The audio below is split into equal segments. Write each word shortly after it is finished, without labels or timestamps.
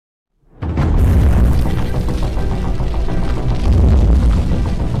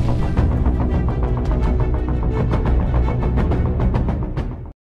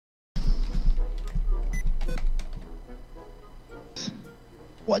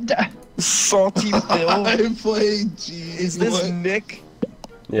What the? Salty Bill? I'm playing cheese. Is this Nick?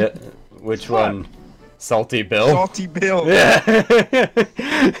 Yeah. Which one? Salty Bill? Salty Bill. Yeah.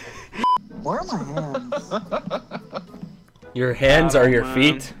 Where are my hands? Your hands are your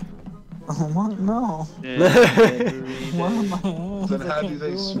feet. Oh my, no. Where are my hands? Then how I do can't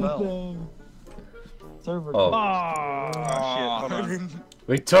they smell? anything. Server. Oh. Oh, shit, hold on.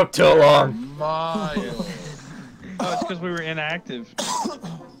 We took too long. Mild. Oh, it's because we were inactive.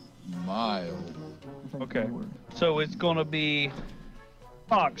 Mild. Okay. So it's gonna be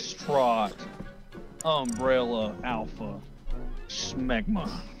Foxtrot, Umbrella, Alpha, Smegma.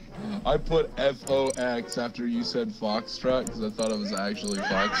 I put FOX after you said Foxtrot because I thought it was actually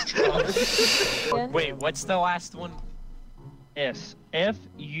Foxtrot. Wait, what's the last one? S.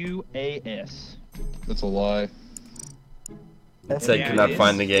 F-U-A-S. That's a lie. Said Yeah, could not it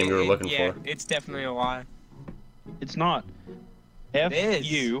find is. the game you were looking Yeah, for. it's definitely a lie. It's not.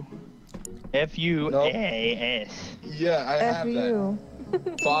 F-U-A-S. Yeah, I have that. F-U.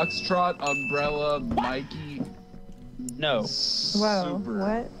 Foxtrot, Umbrella, Mikey. No. Whoa, Super.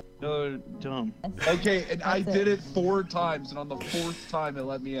 what? You're dumb. Okay, and I That's did it 4 times, and on the 4th time it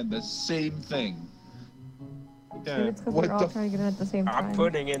let me in. The same thing. Maybe it's because What we're all the trying to get it at the same time. I'm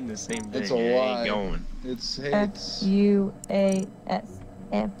putting in the same thing. It's a It ain't lie. going. It's F-U-A-S.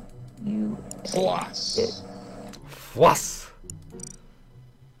 F-U. plus. Floss.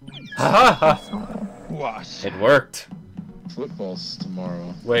 Ha ha. What? It worked. Football's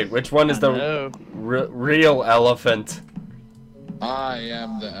tomorrow. Wait, which one is the No. real elephant? I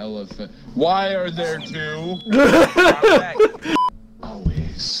am the elephant. Why are there 2?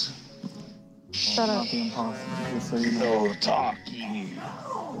 Always. Shut up. The impossible, just so you know. No talking.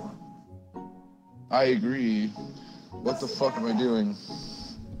 I agree. What the fuck am I doing?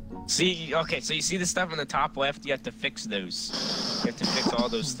 See, okay, so you see the stuff on the top left? You have to fix those. You have to fix all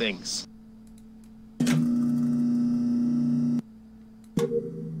those things.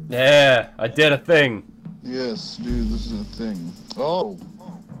 Yeah, I did a thing. Yes, dude, this is a thing. Oh.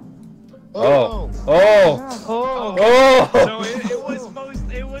 Oh. Oh. Oh! Oh. So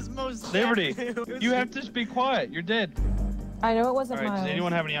it was most Liberty, it was- you have to just be quiet. You're dead. I know it wasn't Alright, does Myles.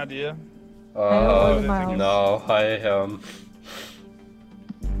 anyone have any idea? No, I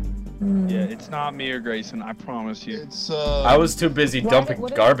Yeah, it's not me or Grayson, I promise you. It's I was too busy dumping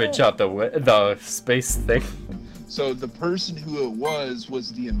what is garbage it? out the space thing. So the person who it was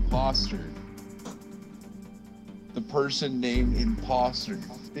the imposter. The person named Imposter.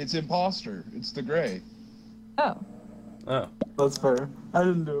 It's Imposter. It's the gray. Oh. Oh. That's fair. I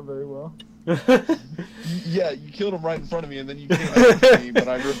didn't do it very well. Yeah, you killed him right in front of me, and then you came after me, but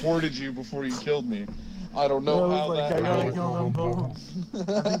I reported you before you killed me. I don't know I how was like, that I gotta happened. kill them both.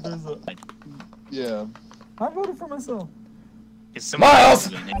 I think there's a... Yeah. I voted for myself. Is someone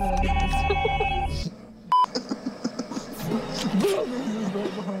Myles! else in it?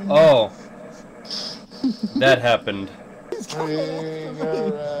 Oh. That happened. Ring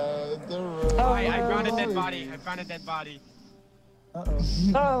around the road. I found a dead body. I found a dead body. Uh-oh.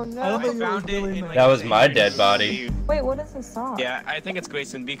 Oh I no. don't I think found it really in like That was the my same dead body. view. Wait, what is this song? Yeah, I think it's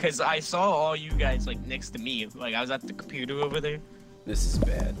Grayson because I saw all you guys like next to me. Like I was at the computer over there. This is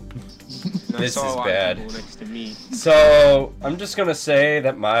bad. And I This saw is a lot bad. Of people next to me. So, I'm just gonna say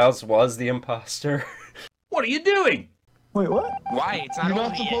that Myles was the imposter. What are you doing? Wait, what? Why? It's not You're over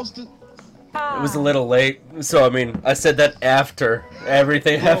not yet. supposed to. Ah. It was a little late, so I mean, I said that after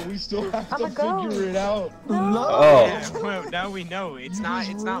everything Bro, happened. we still have to I'ma go. figure it out. No. Oh. Yeah, well, now we know. It's not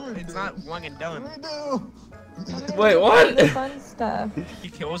one and done. We do. Wait, The what? fun stuff. He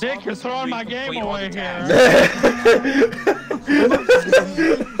kills Dick, all you're the throwing my complete game all away the here. tasks.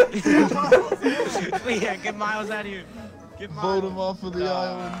 Yeah, get Myles out of here. Get Vote him Myles. off of the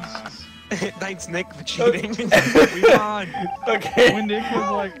islands. Thanks, Nick, for cheating. We won. Okay. When Nick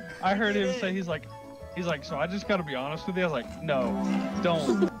was like, I heard him say, he's like, so I just gotta be honest with you. I was like, no, don't.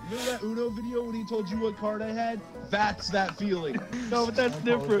 You know that Uno video when he told you what card I had? That's that feeling. No, but that's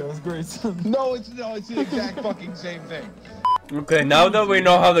different. That's Grayson. No, it's the exact fucking same thing. Okay, now that we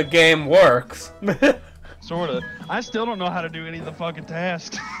know how the game works. Sorta. I still don't know how to do any of the fucking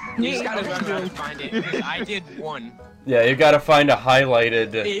tasks. You just gotta remember how to find it. Because I did one. Yeah, you gotta find a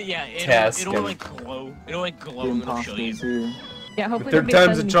highlighted task. It'll like glow. It'll like glow and it'll show you. Here. Yeah, hopefully Third the bitch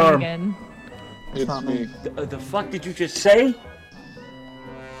time's a doesn't charm. again. It's not me. The fuck did you just say?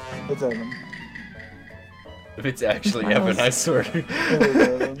 It's Evan. If it's actually Evan, I swear. It is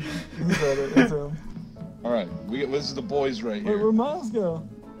Evan. He said it. It's him. Alright, this is the boys right Wait, here. where'd Myles go?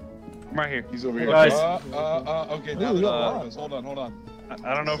 I'm right here. He's over here. Guys. Okay, now Ooh, there's yeah. Hold on.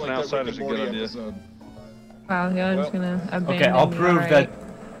 I don't know if It's an like that outsider's a Rick and good Morty idea. episode. Wow, yeah, I'm just gonna abandon Okay, I'll you, prove alright. that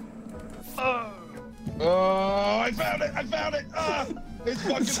Oh, I found it! I found it! Ah, it's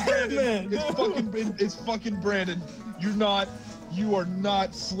fucking Brandon! It's fucking Brandon! You are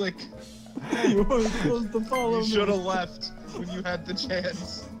not slick. You weren't supposed to follow You me. should have left when you had the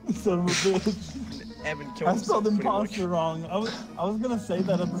chance. Son of a bitch. Evan killed I himself spelled pretty much. imposter wrong. I was gonna say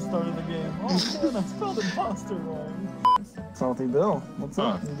that at the start of the game. Oh man, I spelled imposter wrong. Salty Bill, what's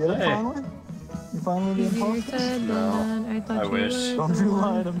up? You get it Hey. finally? You finally the You imposter? said that. I thought I you wish. would. Don't you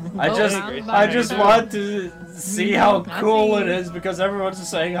lie to me. I just want to see how I cool see. it is because everyone's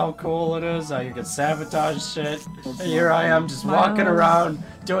just saying how cool it is, how you can sabotage shit. And here I am just walking Miles. around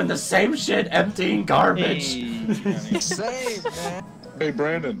doing the same shit, emptying garbage. Hey, Same, man. Hey,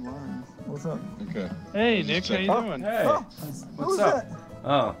 Brandon. What's up? Okay. hey Nick, how you doing? Hey, Oh, what's who's up? that?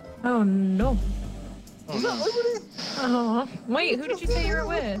 Oh, Oh no. Is that Liberty? Oh. Wait, who did you say you were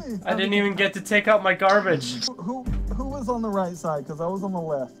with? I didn't even get to take out my garbage. Who was on the right side? Because I was on the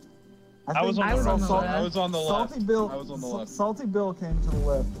left. I was on I the was on right the side. left. I was on the left. Salty Bill. I was on the left. Salty Bill came to the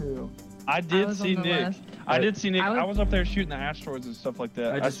left too. I I did was see on the Nick. left. I did see Nick. I was- I was up there shooting the asteroids and stuff like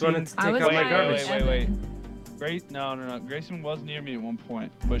that. I just seen- wanted to I take was out my by garbage. wait. Evan. No. Grayson was near me at one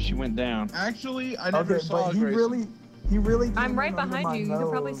point, but she went down. Actually, I never Okay, saw but he Grayson. really. came I'm right in under behind my you. You can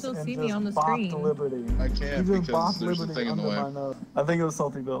probably nose still and see me just on the bopped screen. Liberty. I He can't just because bopped there's a Liberty thing in the under way. my nose. I think it was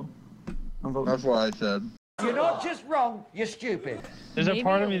Salty Bill. I'm voting. That's why I said. You're not just wrong, you're stupid. There's a Maybe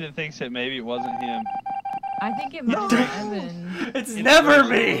part of it- me that thinks that maybe it wasn't him. I think it might have been Evan. It's never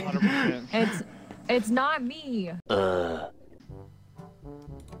me. 100%. It's not me. Oh,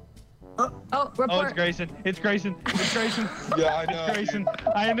 Oh, report. it's Grayson. It's Grayson. It's Grayson. Yeah, I know. It's Grayson.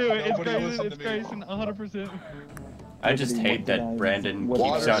 I knew it. It's Nobody Grayson. listened It's to me. Grayson. 100%. I just hate that Brandon keeps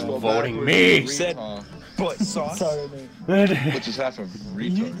Water on slow voting backwards me. is Said- retard, Butt sauce. Sorry, man. which is half of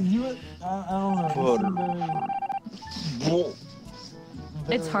retard. I don't know. Bull.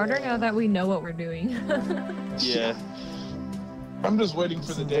 It's harder now that we know what we're doing. Yeah. I'm just waiting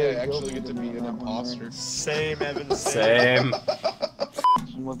for the day I actually get to be an imposter. Same, Evan. Same.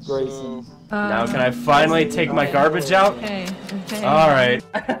 I'm with Grayson. Now can I finally take my garbage out? Okay. Alright.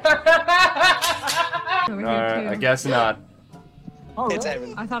 Over here, Alright, I too. guess not. Oh, It's really?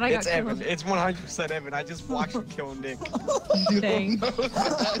 Evan. I thought I got It's Evan. killed. It's 100% Evan. I just watched him kill Nick. Dang. I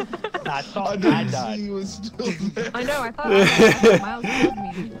I thought I didn't died. see he was still there. I know, I thought Miles killed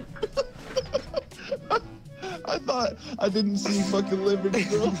me. I thought I didn't see fucking Liberty,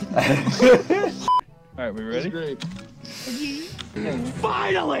 bro. Alright, we That's ready? great.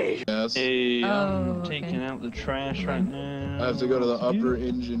 Finally! Yes. Hey, Oh, I'm okay. taking out the trash right now. I have to go to the upper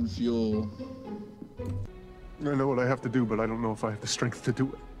engine fuel. I know what I have to do, but I don't know if I have the strength to do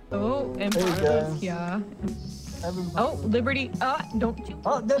it. Oh, and Hey, Miles, guys. yeah. Evan's- Oh, Liberty. Don't you.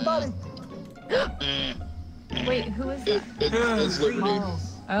 Oh, dead body. Wait, who is that? It's Liberty.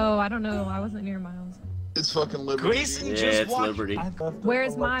 Miles. Oh, I don't know. I wasn't near Miles. It's fucking Liberty. Grayson Yeah, just it's watched. Liberty. I left Where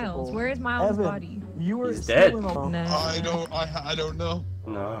is electrical. Miles? Where is Miles' Evan, body? You were He's still dead. in a- No. I don't know.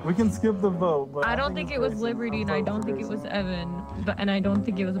 No. We can skip the vote, but I don't think it was Grayson. Liberty, I'm and I voting don't for think it was Grayson. Evan, and I don't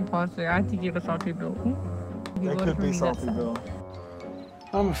think it was Imposter. I think it was Salty Bill. If you It voted could for be me, that's Salty Bill.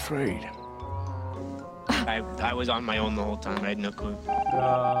 I'm afraid. I was on my own the whole time. I had no clue.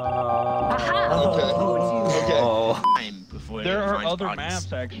 Aha! Okay. Okay. Oh. Time before There are finds other bodies.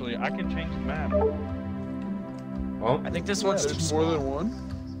 maps actually. I can change the map. Well, I think this Yeah, one's too there's more small. than one.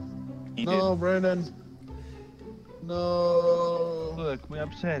 He No, Brandon. No. Look, we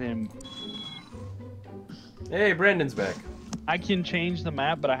upset him. hey, Brandon's back. I can change the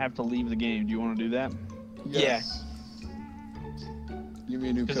map, but I have to leave the game. Do you want to do that? Yes. Give me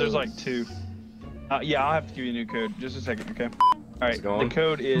a new code. Because there's like two. Yeah, I'll have to give you a new code. Just a second, okay? Alright, it going? the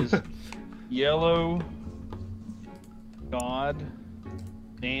code is yellow God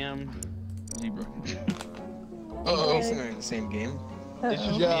damn zebra. Uh-oh. Grayson are in the same game. It's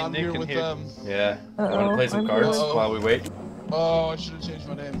just me Yeah, and I'm Nick here in with here. them. Yeah. You Uh-oh, want to play some I'm cards good. while we wait? Oh, I should have changed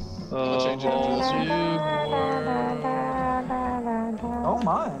my name. I'll change it after this one. Oh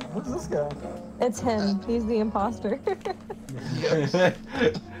my, who's this guy? It's him. He's the imposter. Yes.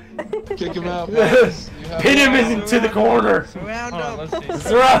 Kick him out, Myles. You have Pin him it. into the corner. Surround Hold on, him. let's see.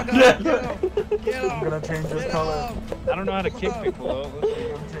 Surround him. I'm gonna change his color. I don't know how to kick people though. Let's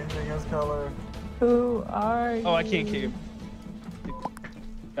see. I'm changing his color. Who are you? Oh, I can't kick him.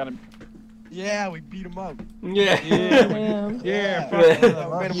 Got him. Yeah, we beat him up. Yeah. Yeah. Damn. Yeah. Fuck.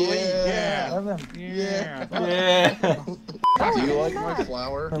 Made him believe. Yeah. Evan. Yeah. Yeah. Do you like my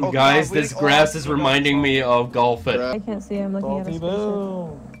flower? Oh, Guys, God, we this all grass have is to go reminding me of golf it. I can't see. I'm looking at a Salty spaceship.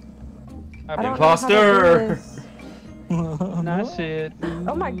 Bill. I don't know how to Imposter. do this. That's it.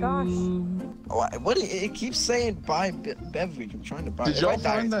 Oh my gosh. What? It keeps saying buy beverage. I'm trying to buy. Did If I y'all die,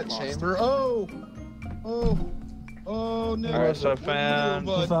 find it's that lost. chamber? Oh! Oh no. Alright, so I found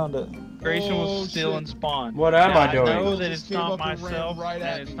I found it. Grayson Oh, was still shit. in spawn. What am I doing? I know that Just it's came not up and ran myself right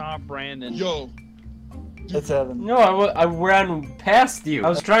at and it's me. not Brandon. Yo. It's Evan. No, I ran past you. I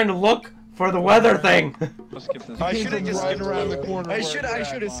was trying to look for the weather thing. Let's skip this. I should have just right skipped around vote. the corner. I where should you're at,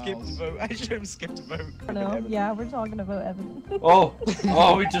 have skipped Myles. vote. I should have skipped vote. No, yeah, we're talking about Evan. Oh,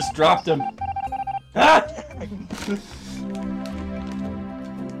 we just dropped him. Ah!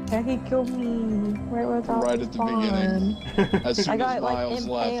 Yeah, he killed me. Right where it's all Right at the spawn. beginning. As soon I got as like Myles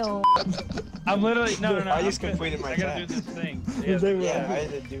left. impaled. I'm literally no. I just completed my I gotta do task. this thing. Yeah, I had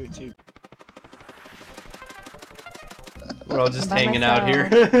to do it too. We're all just By hanging out here.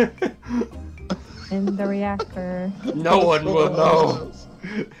 In the reactor. No one will know.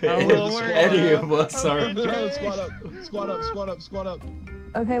 will If worry any about of us are. No, squad up. Squad up. Squad up. Squad up.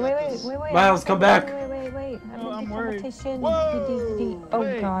 Okay, wait. Miles, come back. Wait. I'm worried. Oh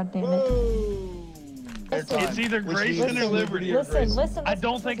Wait. god damn it. Whoa. It's either Grayson or Liberty. Listen. I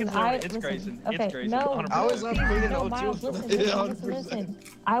don't think it's Liberty. It's listen. Grayson. Okay, It's Grayson. no. 100%. I was up cleaning No, O2. Miles, listen. Yeah, 100%.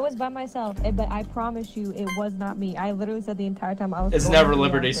 I was by myself, but I promise you, it was not me. I literally said the entire time I was. It's going never to the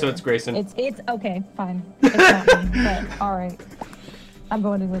Liberty, reactor. so it's Grayson. It's okay, fine. It's not me, but all right. I'm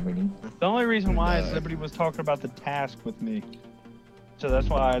going to Liberty. The only reason why is Liberty was talking about the task with me. So that's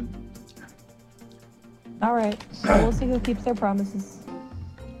why All right, so we'll see who keeps their promises.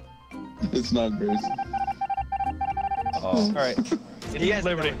 It's not Grayson. Oh. Alright. You guys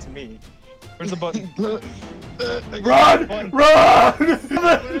Liberty. know it to me. Where's the button? Run! Run!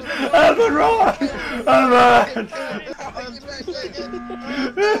 Evan, run! Evan!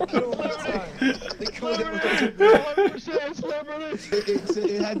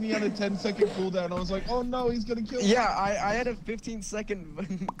 It had me on a 10-second cooldown. I was like, oh no, he's gonna kill me. Yeah, I had a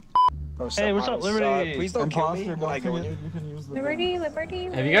 15-second. Hey, what's up, Liberty? Please don't kill me Imposter, when I don't go in forget here. you can use the Liberty.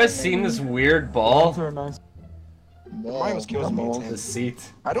 Have you guys seen this weird Balls ball? are nice. Miles kills me. The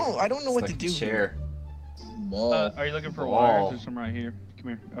seat. I don't know It's what like to a do. chair. Are you looking for Ball. wires? There's some right here. Come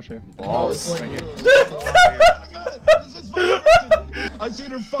here, I'll show you. Balls. Right here. I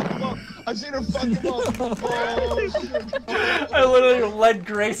seen her fuck him up. I seen her fuck him up. Oh shit. I literally led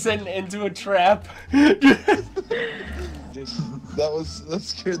Grayson into a trap. That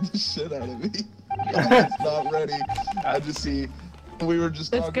scared the shit out of me. I was not ready. I just see. We were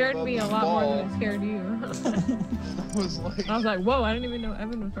just It talking scared about me this a lot more ball. than it scared you. I was like, I was like, whoa, I didn't even know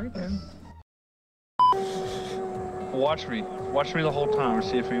Evan was right there. Watch me. Watch me the whole time or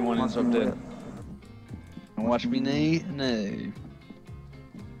see if anyone ends up dead. And watch me no.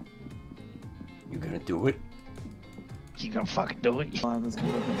 You gonna do it? You gonna fucking do it?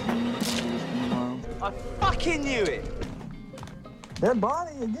 I fucking knew it! Dead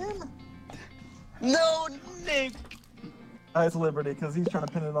body again? No, Nick. It's Liberty, because he's trying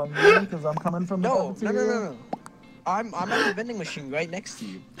to pin it on me, because I'm coming from the No. cafeteria. I'm at the vending machine right next to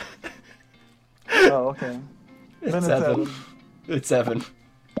you. Oh, okay. Then It's Evan. It's Evan.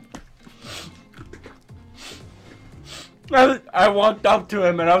 I walked up to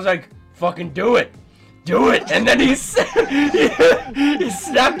him and I was like, fucking do it. Do it. And then he snapped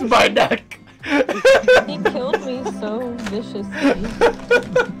my neck. He killed me so viciously.